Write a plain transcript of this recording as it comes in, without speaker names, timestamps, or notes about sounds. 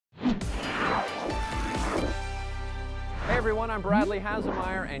everyone, I'm Bradley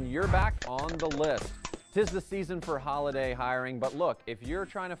Hasemeyer, and you're back on the list. 'Tis the season for holiday hiring, but look, if you're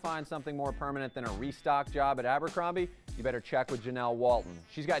trying to find something more permanent than a restock job at Abercrombie, you better check with Janelle Walton.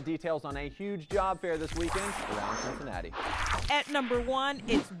 She's got details on a huge job fair this weekend around Cincinnati. At number 1,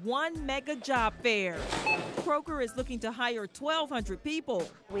 it's one mega job fair. Kroger is looking to hire 1,200 people.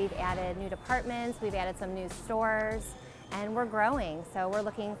 We've added new departments, we've added some new stores, and we're growing. So we're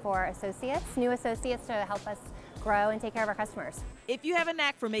looking for associates, new associates to help us grow and take care of our customers. If you have a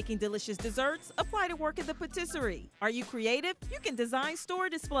knack for making delicious desserts, apply to work at the patisserie. Are you creative? You can design store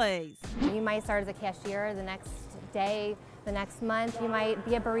displays. You might start as a cashier the next day, the next month, you might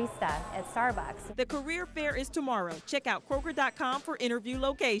be a barista at Starbucks. The career fair is tomorrow. Check out Kroger.com for interview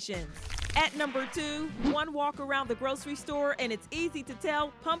locations. At number 2, one walk around the grocery store and it's easy to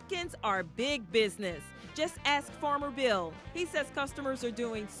tell pumpkins are big business. Just ask Farmer Bill. He says customers are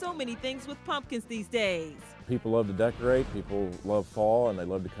doing so many things with pumpkins these days. People love to decorate, people love fall, and they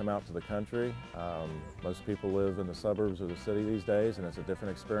love to come out to the country. Most people live in the suburbs of the city these days, and it's a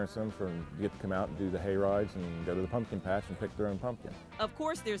different experience for them to get to come out and do the hay rides and go to the pumpkin patch and pick their own pumpkin. Of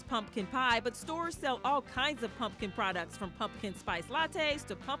course, there's pumpkin pie, but stores sell all kinds of pumpkin products, from pumpkin spice lattes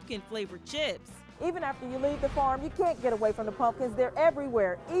to pumpkin flavored chips. Even after you leave the farm, you can't get away from the pumpkins. They're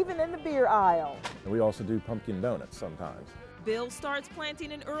everywhere, even in the beer aisle. And we also do pumpkin donuts sometimes. Bill starts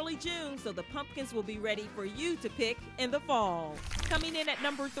planting in early June, so the pumpkins will be ready for you to pick in the fall. Coming in at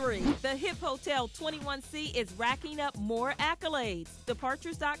number 3, the hip hotel 21C is racking up more accolades.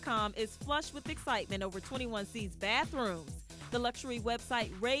 Departures.com is flush with excitement over 21C's bathrooms. The luxury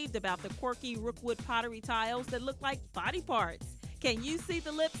website raved about the quirky rookwood pottery tiles that look like body parts. Can you see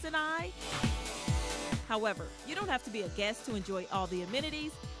the lips and eye? However, you don't have to be a guest to enjoy all the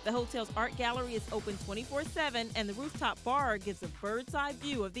amenities. The hotel's art gallery is open 24/7, and the rooftop bar gives a bird's eye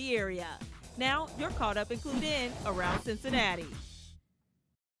view of the area. Now, you're caught up and clued in around Cincinnati.